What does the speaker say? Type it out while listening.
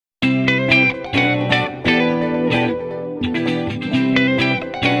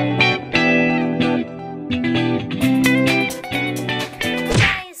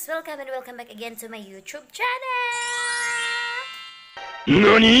again to my YouTube channel!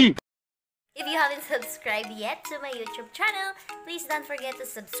 NANI?! If you haven't subscribed yet to my YouTube channel, please don't forget to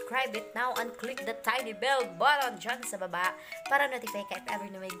subscribe it now and click the tiny bell button dyan sa baba para notify ka if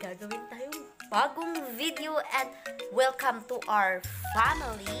ever na may gagawin tayong bagong video. And welcome to our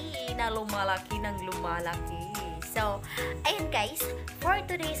family na lumalaki ng lumalaki. So, ayun guys, for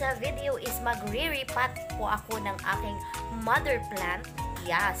today's video is magre-repot po ako ng aking mother plant.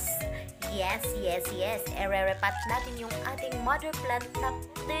 Yes. Ere-repat natin yung ating mother plant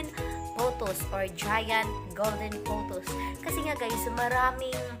natin, pothos or giant golden pothos. Kasi nga guys,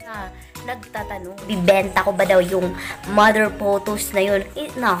 maraming nagtatanong, bibenta ko ba daw yung mother pothos na yun?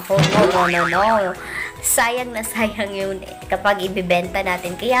 No. Sayang na sayang yun kapag ibebenta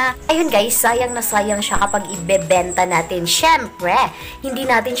natin. Kaya, ayun guys, sayang na sayang siya kapag ibebenta natin. Syempre, hindi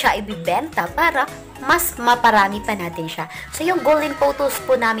natin siya ibebenta para mas maparami pa natin siya. So, yung golden pothos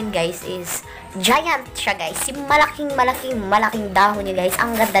po namin guys is giant siya guys. Yung malaking dahon niya guys.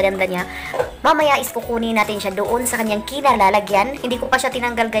 Ang ganda-ganda niya. Mamaya is kukunin natin siya doon sa kanyang kinalalagyan. Hindi ko pa siya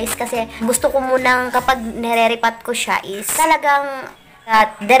tinanggal guys kasi gusto ko munang kapag nire-repat ko siya is talagang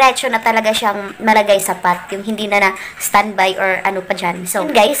diretso na talaga siyang malagay sa pot, yung hindi na standby or ano pa dyan. So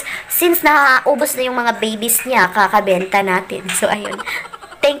guys, since naubos na yung mga babies niya, kakabenta natin. So ayun,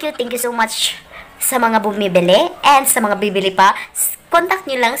 thank you so much sa mga bumibili and sa mga bibili pa. Contact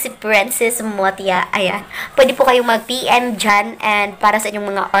nyo lang si Princess Mutya. Ayan, pwede po kayong mag-PM dyan, and para sa inyong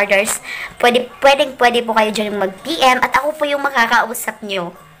mga orders, pwede po kayo dyan mag-PM at ako po yung makakausap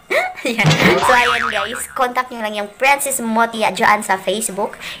nyo. Ayan. So, ayan guys, contact nyo lang yung Princess Mutya dyan sa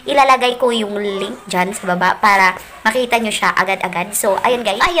Facebook. Ilalagay ko yung link dyan sa baba para makita nyo siya agad-agad. So, ayan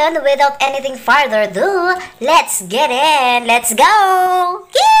guys. Ayun, without anything further ado, let's get in! Let's go!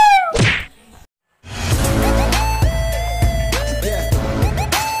 Woo!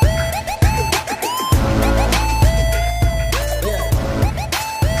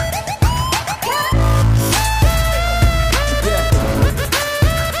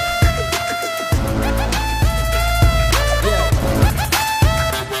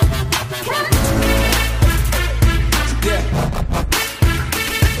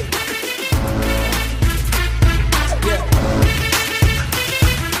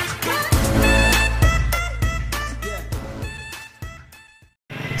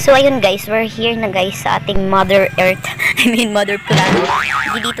 So, ayun guys, we're here na guys sa ating Mother Earth. I mean, Mother Plant.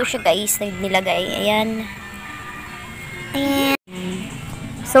 Dito siya guys, nilagay. Ayan.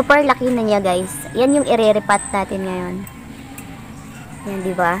 Super laki na niya guys. Yan yung ire-repat natin ngayon. Yan,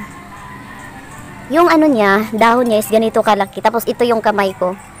 diba? Yung ano niya, dahon niya is ganito kalaki. Tapos ito yung kamay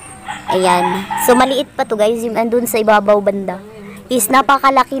ko. Ayan. So, maliit pa to guys. Yung andun sa ibabaw banda. Is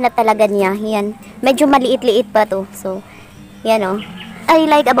napakalaki na talaga niya. Yan. Medyo maliit-liit pa to. So, yan o. I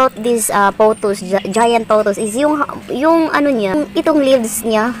like about this pothos, giant pothos is yung ano niya, itong leaves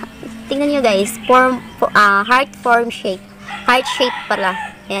niya. Tingnan niyo guys, heart shape pala.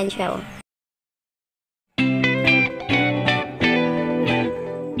 Ayan siya oh.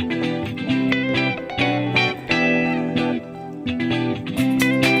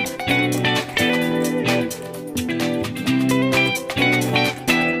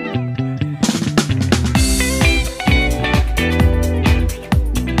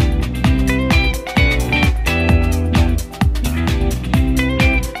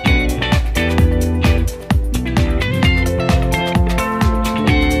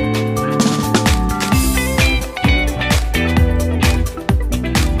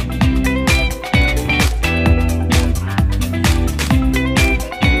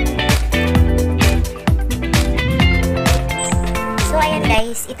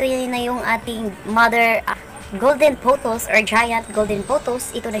 Ito yun na yung ating mother golden pothos or giant golden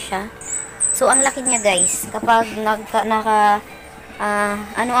pothos. Ito na siya. So, ang laki niya guys. Kapag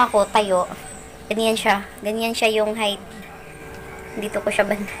ano ako, tayo, ganyan siya. Ganyan siya yung height. Dito ko siya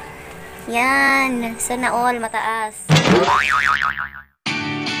banda. Yan. Sana all mataas.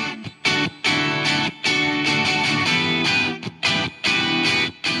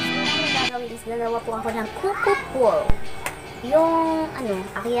 Gagawa po ako ng Coco pool. Yung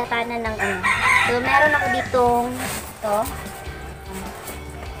akyatanan ng So meron ako ditong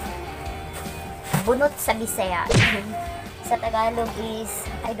bunot sa Bisaya. Sa Tagalog is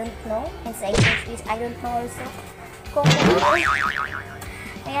I don't know, and sa English is I don't know also. Coco.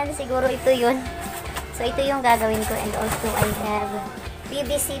 Ayan, siguro ito yun. So ito yung gagawin ko, and also I have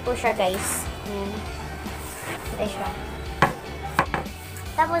PVC po siya guys. Ayan. Ito siya.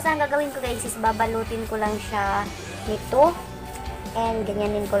 Tapos ang gagawin ko guys is babalutin ko lang siya nito. And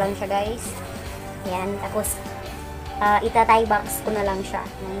ganyanin ko lang siya guys. Yan. Tapos, ita-tie box ko na lang siya.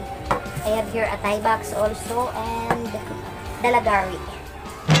 I have here a Thai box also and dalagari.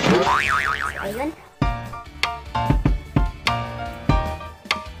 Ayun.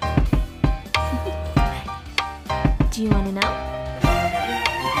 Do you want to know?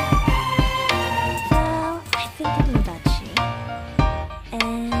 Well, I think I know about you.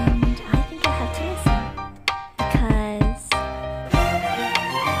 And I think you'll have to listen. Because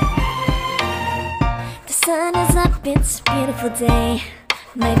the sun is up, it's a beautiful day.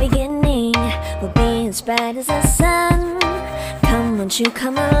 My beginning will be as bright as the sun. Come, won't you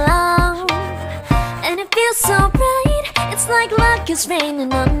come along? And it feels so bright, it's like luck is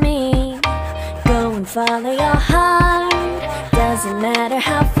raining on me. Go and follow your heart, doesn't matter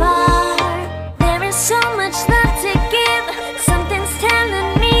how far. There is so much love to give, something's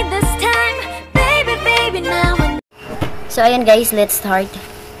telling me this time. Baby, baby, now and So, ayan guys, let's start.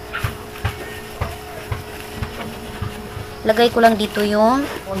 Lagay ko lang dito yung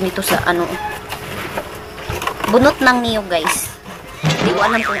dito sa ano bunot ng niyog guys. Hindi ko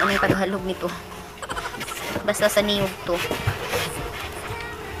alam kung ano yung Tagalog nito. Basta sa niyog to.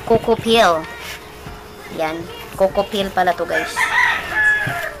 Coco peel. Yan. Coco peel pala to guys.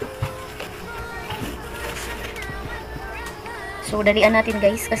 So, dalian natin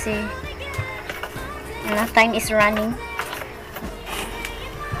guys kasi time is running.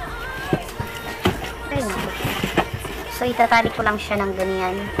 Ayun. So, itatali ko lang siya ng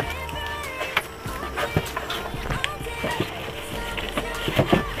ganyan.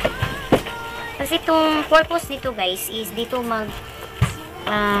 Kasi itong purpose nito guys is dito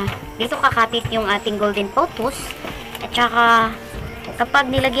dito kakapit yung ating golden pothos. At saka kapag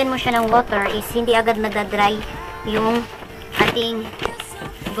nilagyan mo siya ng water is hindi agad nadadry yung ating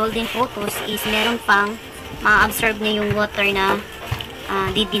golden pothos, is meron pang ma-absorb niya yung water na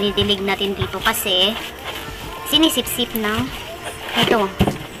dinidilig natin dito kasi sinisip-sip ng ito,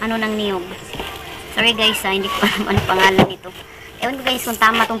 ano ng niyog. Sorry guys, hindi ko alam ano pangalan nito. Ewan ko guys kung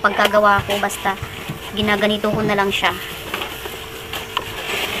tama tong pagkagawa ko, basta ginaganito ko na lang siya.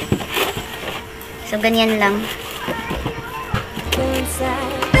 So, ganyan lang.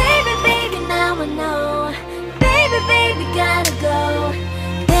 baby, baby, now I know. Baby, baby, gotta go.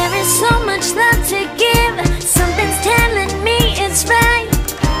 There is so much love to give, something's telling me it's right.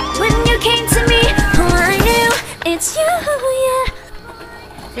 When you came to me, oh, I knew it's you, yeah.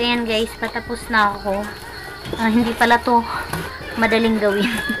 So, yan guys, patapos na ako. Hindi pala to madaling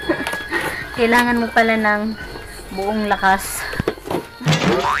gawin. Kailangan mo pala ng buong lakas.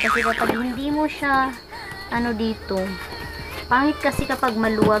 Kasi kapag hindi mo siya dito, pangit kasi kapag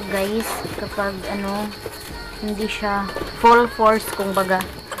maluwag guys, kapag hindi siya full force kumbaga.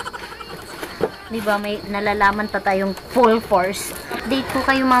 Diba, may nalalaman pa tayong full force. Update ko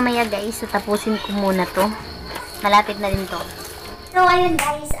kayo mamaya guys, so tapusin ko muna to. Malapit na rin to. So, ayun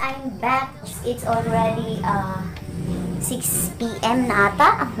guys, I'm back. It's already 6 PM na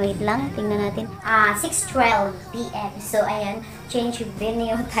ata. Wait lang, tingnan natin. 6:12 PM. So, ayan, change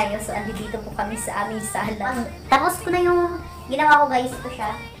venue tayo. So, andito po kami sa aming sala. Tapos ko na yung ginawa ko guys. Ito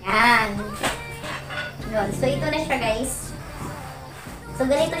siya. Yan. Yun. So, ito na siya guys. So,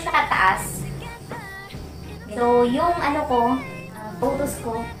 ganito siya kataas. So, yung photos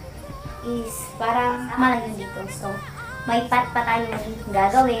ko is parang malaking dito. So, may pot pa tayong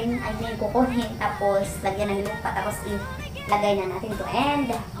gagawin. I mean, kukunin. Tapos, lagyan ng lupa. Tapos, ilagay na natin ito. And,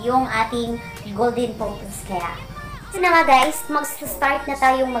 yung ating golden photos. Kaya, so na nga guys, mag-start na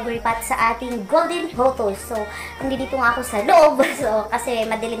tayong mag-repot sa ating golden photos. So, dito nga ako sa loob. So, kasi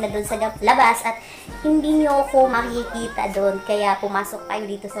madilim na doon sa labas. At, hindi nyo ako makikita doon. Kaya, pumasok tayo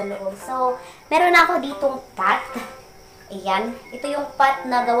dito sa loob. So, meron ako ditong pot. Ayan. Ito yung pot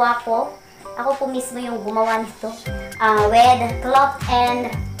na gawa ko. Ako po mismo yung gumawa nito with cloth and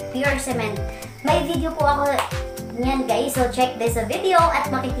pure cement. May video po ako niyan guys, so check this video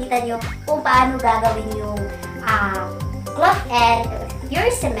at makikita nyo kung paano gagawin yung cloth and pure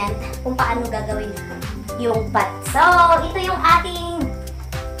cement, kung paano gagawin yung pot. So, ito yung ating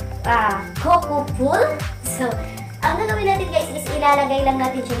Coco pool. So, ang gagawin natin guys is ilalagay lang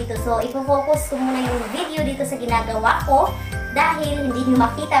natin siya dito. So, ipo-focus ko muna yung video dito sa ginagawa ko. Dahil hindi nyo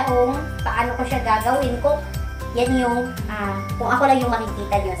makita kung paano ko siya gagawin, kung yan yung, kung ako lang yung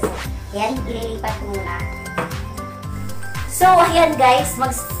makikita nyo. So, yan, ililipat ko muna. So, ayan guys,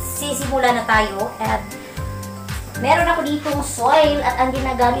 magsisimula na tayo. At meron ako ditong soil at ang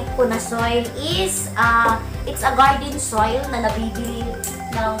ginagamit ko na soil is, it's a garden soil na nabibili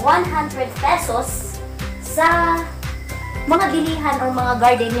ng 100 pesos sa mga bilihan or mga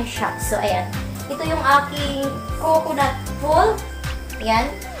garden shop. So, ayan. Ito yung aking coconut pool.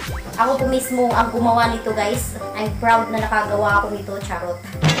 Ayan. Ako po mismo ang gumawa nito, guys. I'm proud na nakagawa ako nito, charot.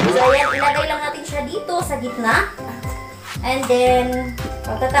 So, ayan, ilagay lang natin siya dito sa gitna. And then,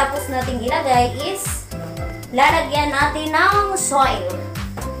 pagkatapos natin ilagay is, lalagyan natin ng soil.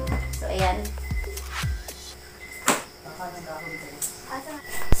 So, ayan.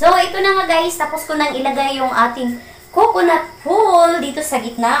 So, ito na nga guys, tapos ko nang ilagay yung ating coconut pool dito sa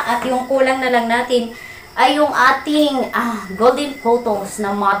gitna. At yung kulang na lang natin ay yung ating golden pothos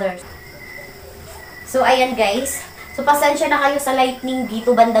na mother. So, ayan guys. So, pasensya na kayo sa lightning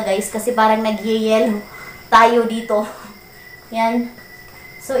dito banda guys, kasi parang nag-yellow tayo dito. Yan.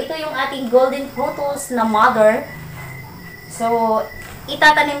 So, ito yung ating golden pothos na mother. So,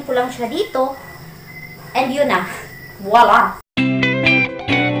 itatanim ko lang siya dito. And yun na. Voila!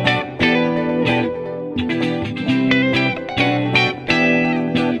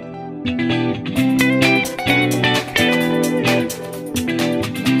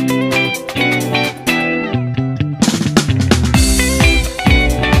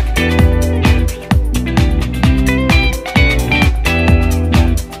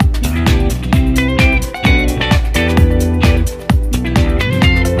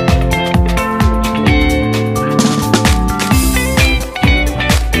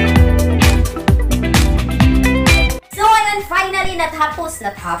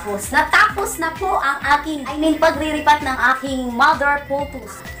 Natapos na po ang aking, pagriripat ng aking mother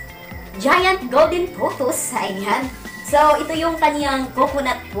pothos. Giant golden pothos, ayan. So, ito yung kanyang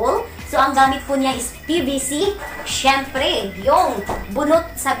coconut pool. So, ang gamit po niya is PVC. Siyempre, yung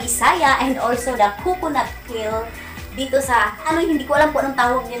bunot sa Bisaya and also the coconut peel dito sa, hindi ko alam po anong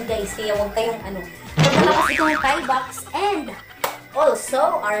tawag niyan guys. Kaya huwag kayong Pagkatapos itong tie box and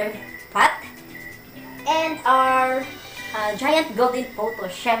also our pot and our giant golden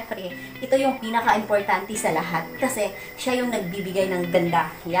pothos. Syempre, ito yung pinaka-importante sa lahat kasi siya yung nagbibigay ng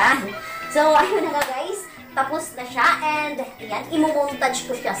ganda. Yan. So, ayun na nga guys. Tapos na siya and yan, imumontage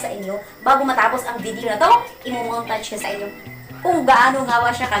ko siya sa inyo. Bago matapos ang video na to, imumontage ko sa inyo kung gaano nga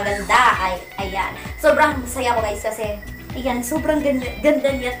siya kaganda. Ayan. Sobrang saya ko guys kasi ayan, sobrang ganda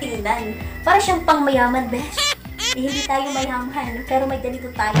niya tingnan. Para siyang pang mayaman, besh. Hindi tayo mayaman, pero may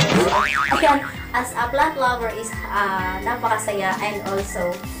ganito tayo. Ayan, as a plant lover is napakasaya and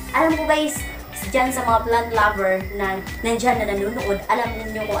also, alam ko guys, dyan sa mga plant lover na nandyan na nanonood, alam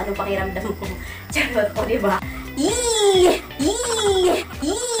niyo kung anong pakiramdam ko. Charot ko, diba?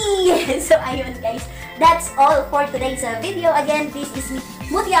 So, ayun guys, that's all for today's video. Again, this is me,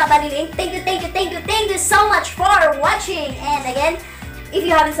 Mutya, Baliling. Thank you so much for watching. And again, if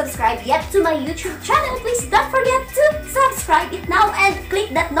you haven't subscribed yet to my YouTube channel, please don't forget to subscribe it now and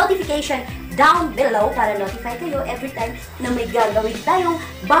click that notification down below para notify kayo every time na may gagawin tayong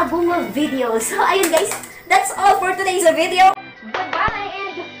bagong video. So, ayun guys, that's all for today's video. Goodbye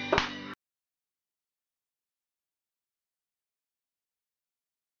and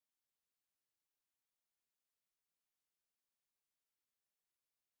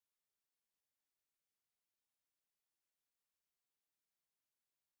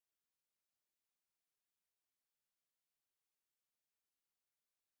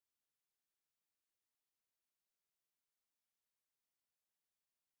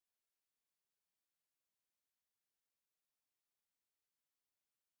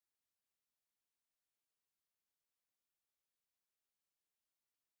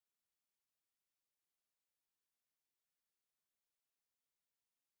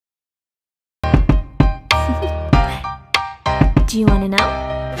Do you want to know?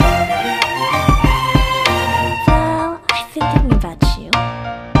 Well, I've been thinking about you,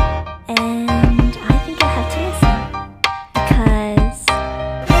 and I think I'll have to listen, because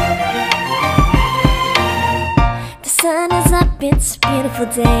the sun is up, it's a beautiful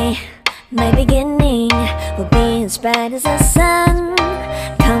day. My beginning will be as bright as the sun.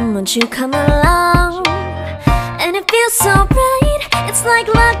 Come, won't you come along? And it feels so bright, it's like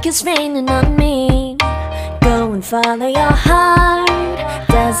luck is raining on me. Go and follow your heart,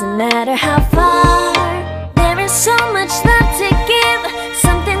 doesn't matter how far. There is so much love to give,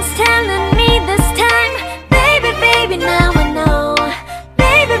 something's telling me this time. Baby, baby, now I know.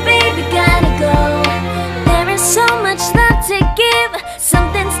 Baby, baby, gotta go. There is so much love to give,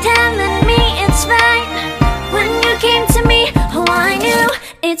 something's telling me it's right. When you came to me, oh I knew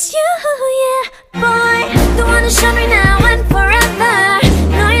it's you, yeah. Boy, the one who showed me now and forever.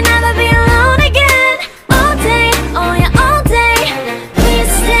 No, you'll never be alone again. Oh yeah, all day.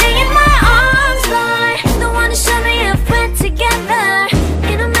 Please stay in my arms, boy. The one to show me if we're together.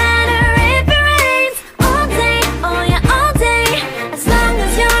 It don't matter if it rains. All day, oh yeah, all day.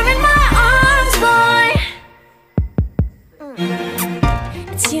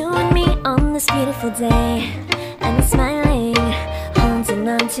 this beautiful day, and you're smiling, holding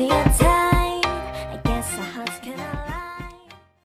on to your